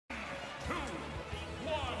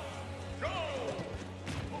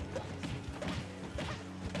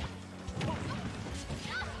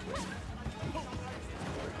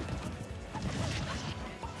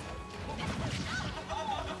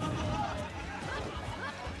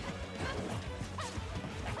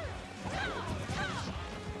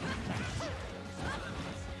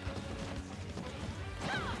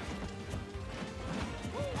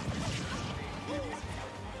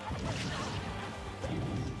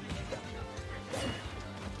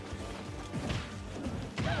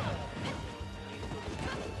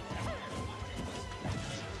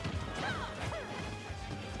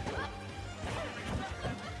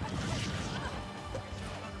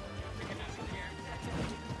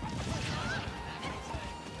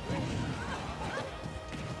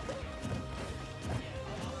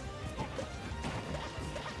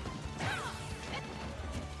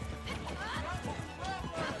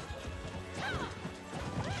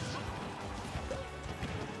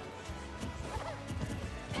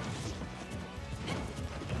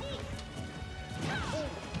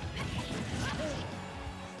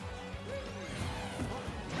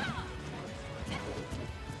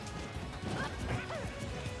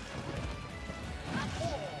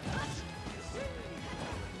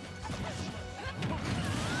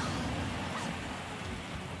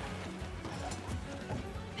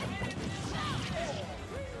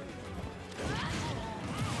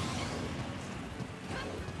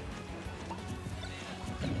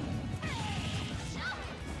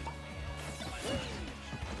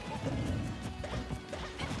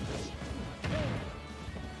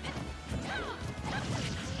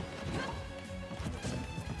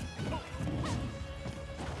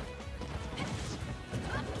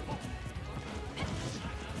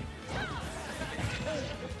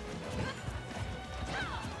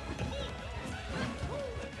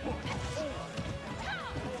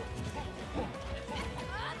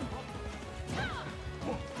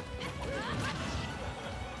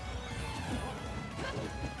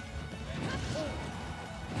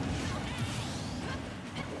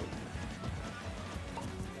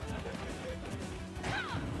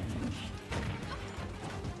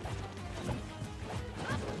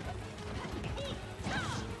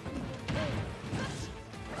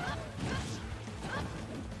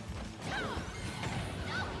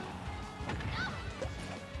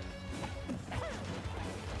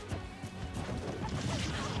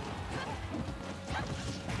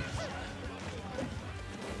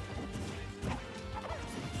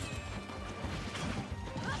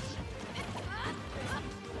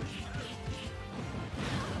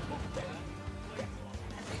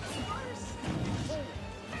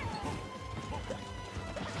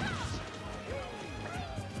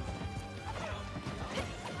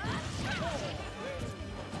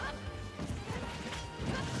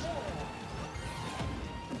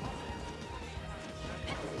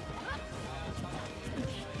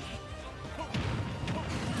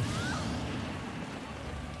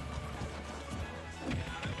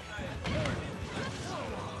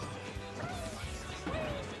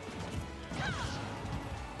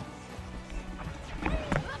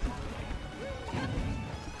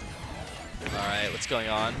what's going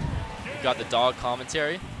on. We've got the dog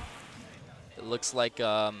commentary. It looks like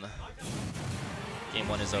game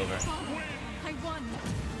 1 is over.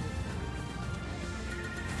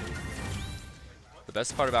 The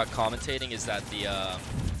best part about commentating is that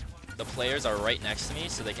the players are right next to me,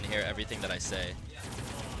 so they can hear everything that I say.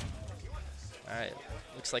 All right,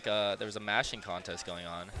 looks like there was a mashing contest going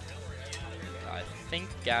on. I think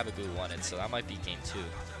GabuGoo won it, so that might be game 2.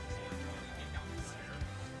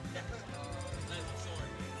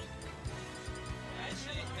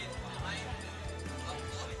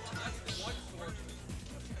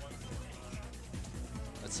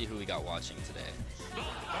 Let's see who we got watching today.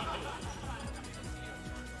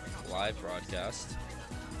 Live broadcast.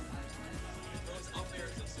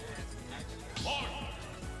 I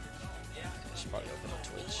should probably open up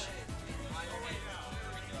Twitch.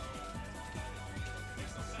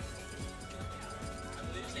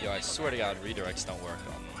 Yo, I swear to God, redirects don't work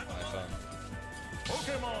on my phone.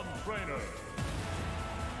 Pokemon Trainer.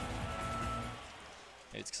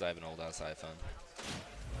 Maybe it's because I have an old ass iPhone.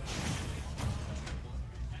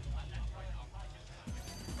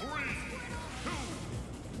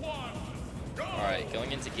 Alright,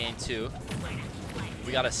 going into game 2.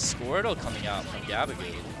 We got a Squirtle coming out from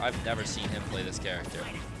GabuGoo. I've never seen him play this character.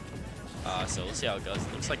 So we'll see how it goes.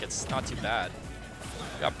 It looks like it's not too bad.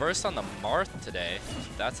 We got Burst on the Marth today.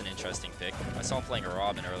 That's an interesting pick. I saw him playing a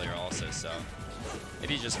Robin earlier also, so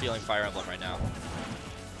maybe he's just feeling Fire Emblem right now.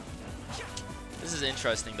 This is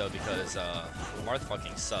interesting though because Marth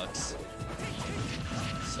fucking sucks.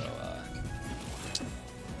 So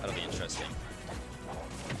that'll be interesting.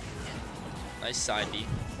 Nice side B.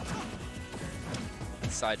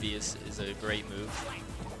 Side B is a great move.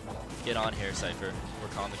 Get on here, Cypher. We're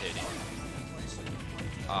commentating.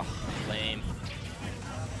 Ah, lame.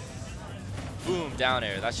 Boom, down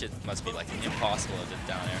air. That shit must be like impossible to do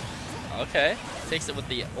down air. Okay, takes it with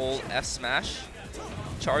the old F smash.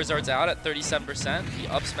 Charizard's out at 37%.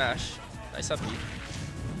 The up smash. Nice up B.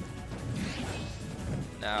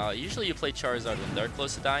 Now, usually you play Charizard when they're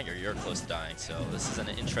close to dying or you're close to dying, so this is an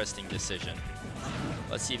interesting decision.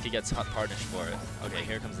 Let's see if he gets punished for it. Okay,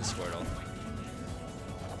 here comes the Squirtle.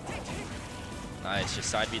 Nice, just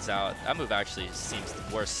side beats out. That move actually seems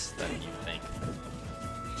worse than you think.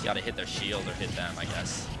 You gotta hit their shield or hit them, I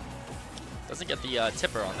guess. Doesn't get the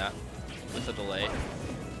tipper on that with the delay.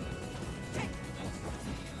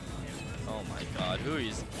 Oh my god,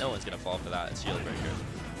 no one's gonna fall for that. It's shield breaker.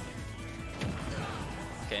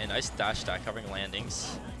 Okay, nice dash stack covering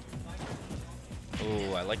landings.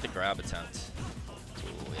 Ooh, I like the grab attempt.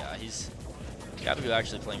 Ooh, yeah, GabuGoo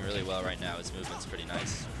actually playing really well right now. His movement's pretty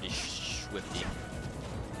nice, pretty swifty.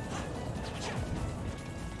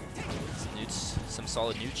 Some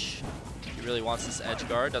solid nooch. He really wants this edge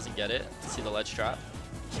guard, doesn't get it. See the ledge trap.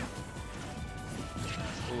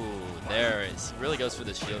 Ooh, there it is. He really goes for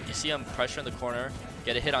the shield. You see him pressure in the corner,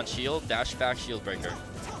 get a hit on shield, dash back, shield breaker.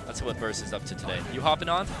 That's what Burst is up to today. You hopping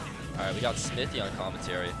on? All right, we got Smithy on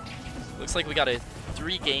commentary. Looks like we got a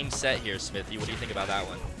 3-game set here, Smithy. What do you think about that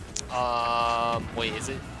one? Wait, is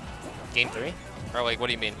it game 3? Or like, what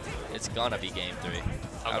do you mean? It's gonna be game 3. Okay.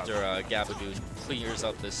 After GabuGoo clears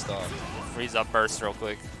up this stuff. Freeze up Burst real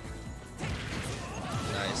quick.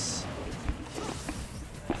 Nice.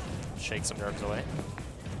 Shake some nerves away.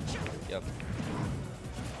 Yep.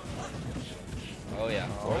 Oh yeah,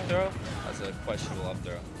 forward throw? That's a questionable up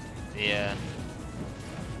throw. Yeah.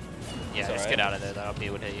 Yeah, just get out of there. That'll be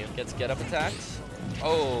what hit you. Gets get up attacks.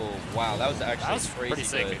 Oh wow, that was actually crazy pretty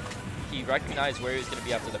sick. Good. He recognized where he was going to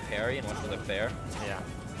be after the parry and went for the fair. Yeah.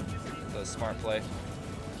 That was a smart play.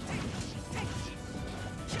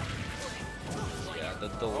 Yeah, the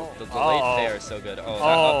delayed fair is so good. Oh, that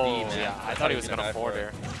up B, man. Yeah, I thought he was going to forward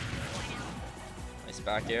air. Nice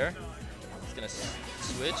back air. He's going to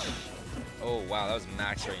switch. Oh wow, that was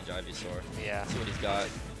max range Ivysaur. Yeah. See what he's got.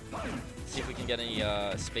 See if we can get any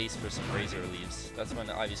space for some Razor leaves. That's when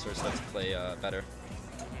the Ivysaur starts to play better.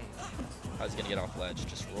 How's he gonna get off ledge?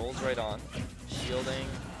 Just rolls right on. Shielding.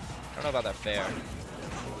 I don't know about that fair.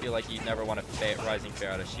 I feel like you never want a rising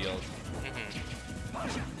fair out of shield.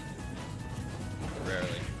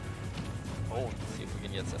 Rarely. Oh. See if we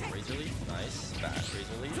can get some Razor leaf. Nice. Back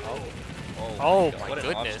Razor leaf. Oh my goodness. What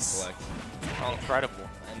an option select. Oh, incredible.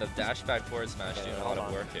 And the dash back forward smash doing a lot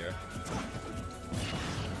of work here.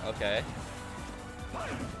 Okay.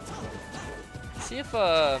 See if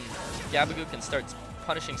GabuGoo can start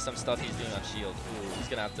punishing some stuff he's doing on shield. Ooh, he's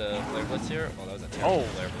gonna have to Flare Blitz here. Oh, that was a terrible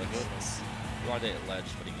Flare Blitz. He wanted to hit ledge,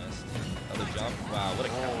 but he missed. Another jump. Wow, what a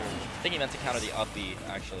counter. I think he meant to counter the up B,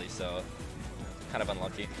 actually, so kind of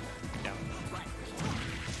unlucky. Yeah.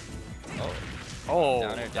 Oh, Oh,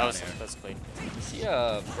 down air, that's clean. See,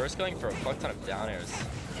 first going for a fuck ton of down airs.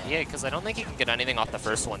 Yeah, because I don't think he can get anything off the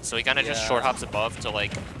first one, so he kind of just short hops above to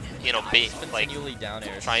like, you know, bait, like down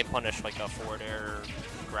airs. try and punish like a forward air or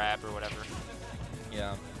grab or whatever.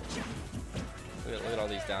 Yeah. Look at all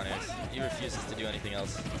these down airs. He refuses to do anything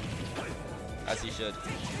else, as he should.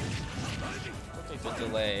 Good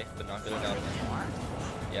delay, but not good enough.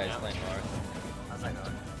 Yeah, he's playing Marth.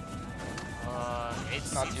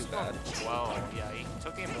 It's not too bad. Well, yeah, he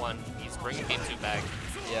took game 1. He's bringing game 2 back.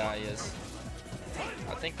 Yeah, he is.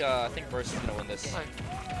 I think Burst is gonna win this.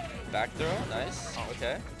 Back throw, nice.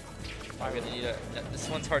 Okay. I'm gonna need this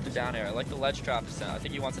one's hard to down air. I like the ledge trap. I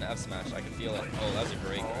think he wants an F smash. I can feel it. Oh, that was a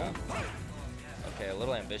great grab. Okay, a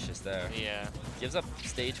little ambitious there. Yeah. Gives up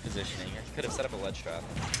stage positioning. He could have set up a ledge trap.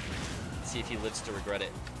 See if he lives to regret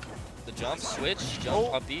it. The jump, switch,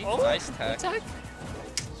 jump, uppy, nice tech.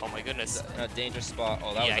 Oh my goodness. In a dangerous spot.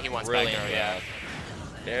 Oh, that was he wants brilliant back grab.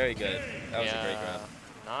 Very good. That was a great grab.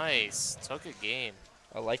 Nice. Took a game.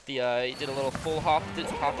 I like the, he did a little full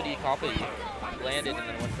hoppity-coppity. Landed and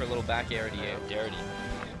then went for a little back air-dy.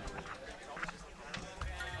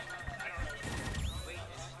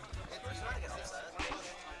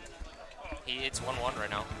 It's 1-1 right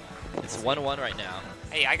now. It's 1-1 right now.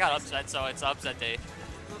 Hey, I got upset, so it's upset day.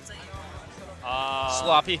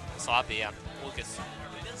 Sloppy. Sloppy, yeah. Lucas.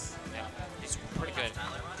 Yeah, he's pretty good.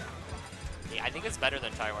 Yeah, I think it's better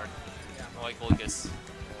than Tyward. I like Lucas.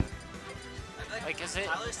 Like, is it?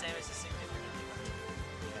 Tyler Samus is significant.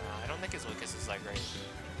 Yeah, I don't think his Lucas is that great.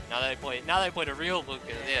 Now that I played a real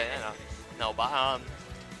Lucas, no, but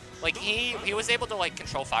like he was able to like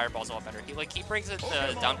control fireballs a lot better. He brings it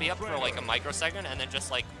down B up for like a microsecond and then just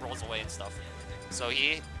like rolls away and stuff. So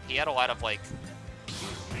he had a lot of like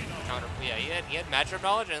counter. Yeah, he had matchup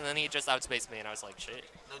knowledge and then he just outspaced me and I was like shit.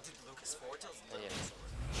 No, dude, Lucas forward tilts.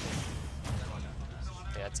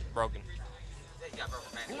 Yeah, it's broken. Yeah,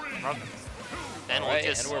 Broken. Then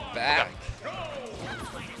Lucas. And we're back.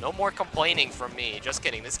 No more complaining from me. Just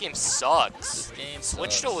kidding. This game sucks. This game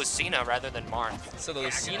Switch to Lucina rather than Marth. So the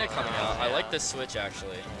Lucina coming out, I like this switch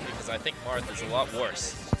actually, because I think Marth is a lot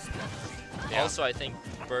worse. Yeah. Also, I think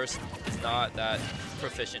Burst is not that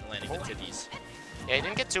proficient landing the tippies. Yeah, he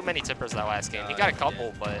didn't get too many tippers that last game. He got a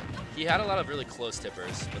couple, but... He had a lot of really close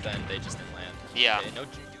tippers, but then they just didn't land. Yeah.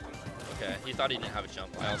 Okay, okay, he thought he didn't have a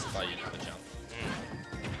jump. I also thought he didn't have a jump.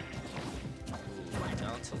 Ooh,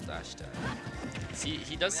 down tilt dash down. See,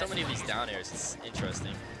 he does so many of these down airs. It's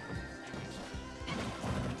interesting.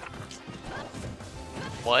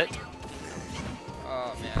 What?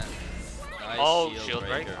 Oh, man. Nice shield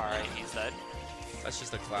break. Alright, he's dead. That's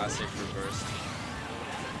just a classic reverse.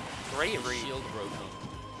 Great read. Shield broken.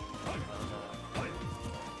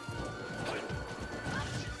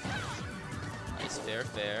 Nice, fair.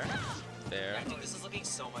 I think this is looking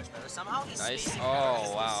so much better. Somehow he's nice. spacing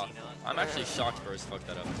Oh, wow. I'm actually shocked Burst fucked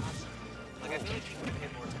that up. Like, I feel like he would have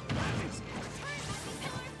hit more tippers.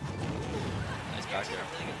 Nice back there.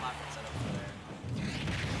 Really good platform setup.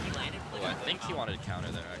 He landed. Oh, I think he wanted to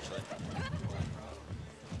counter there, actually.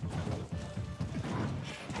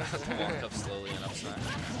 Walk up slowly and up smash.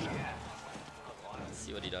 Let's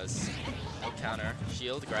see what he does. No counter.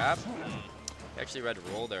 Shield, grab. He actually read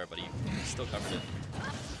roll there, but he still covered it.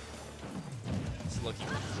 It's looking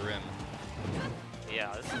grim.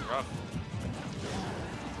 Yeah, this is rough.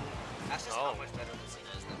 That's just how much better Lucina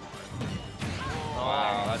is than Marth.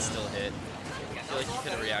 Wow, that still hit. I feel like he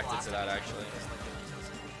could have reacted to that, actually.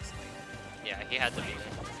 Yeah, he had to be.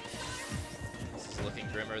 This is looking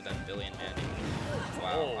grimmer than Billy and Mandy.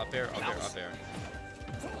 Wow, up air. I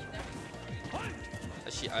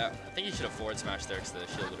think he should have forward smashed there because the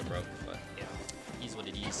shield would have broke, but he's what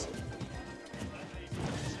it is.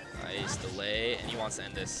 Nice delay, and he wants to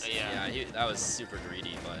end this. That was super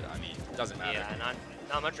greedy, but I mean, it doesn't matter. Yeah,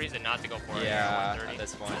 not much reason not to go for it. Yeah, at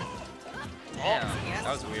this point. Damn,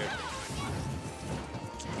 that was weird.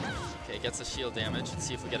 Okay, gets a shield damage. Let's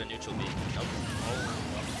see if we get a neutral beat. Nope.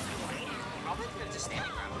 Probably could have just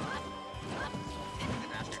standing around.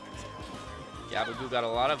 GabuGoo got a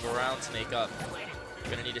lot of round to make up.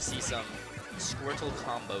 We're gonna need to see some Squirtle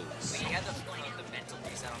combos. He had the mental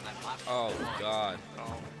reset on that platform. Oh god.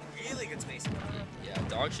 Really good spacing. Yeah,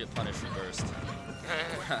 dog shit punish from Burst.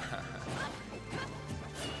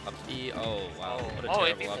 Up B. Oh wow. What a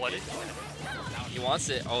terrible up B. He wants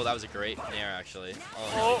it. Oh, that was a great nair actually.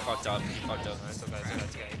 Oh, no, he fucked up. That's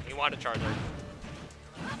okay. He wanted to charge her.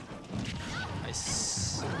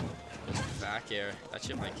 Nice. Goes back air. That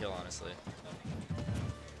shit might kill honestly.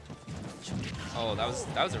 Oh, that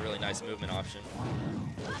was a really nice movement option.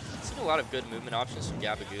 I've seen a lot of good movement options from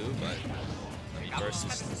GabuGoo, but I mean, Burst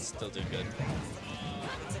is still doing good.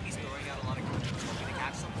 Looks like he's throwing out a lot of greens, hoping to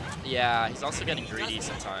catch something. Yeah, he's also getting greedy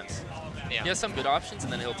sometimes. Yeah. He has some good options,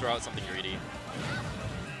 and then he'll throw out something greedy.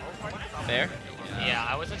 Fair? Yeah,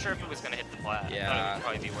 I wasn't sure if it was going to hit the flat. Yeah. But it would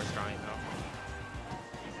probably be worth trying,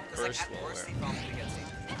 though. First Like, at worst, he roller. probably gets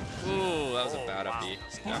it. Ooh, that was a Oh, bad wow. up B.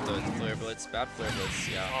 Got the flare blitz. Bad flare blitz.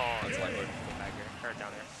 Yeah, Oh, that's yeah. light work. Go back here. Or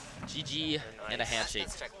down there. GG and a Nice. handshake.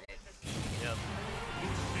 That's checkmate. Yep.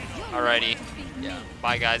 Alrighty. Yeah.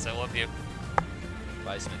 Bye, guys. I love you.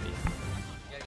 Bye, Smithy.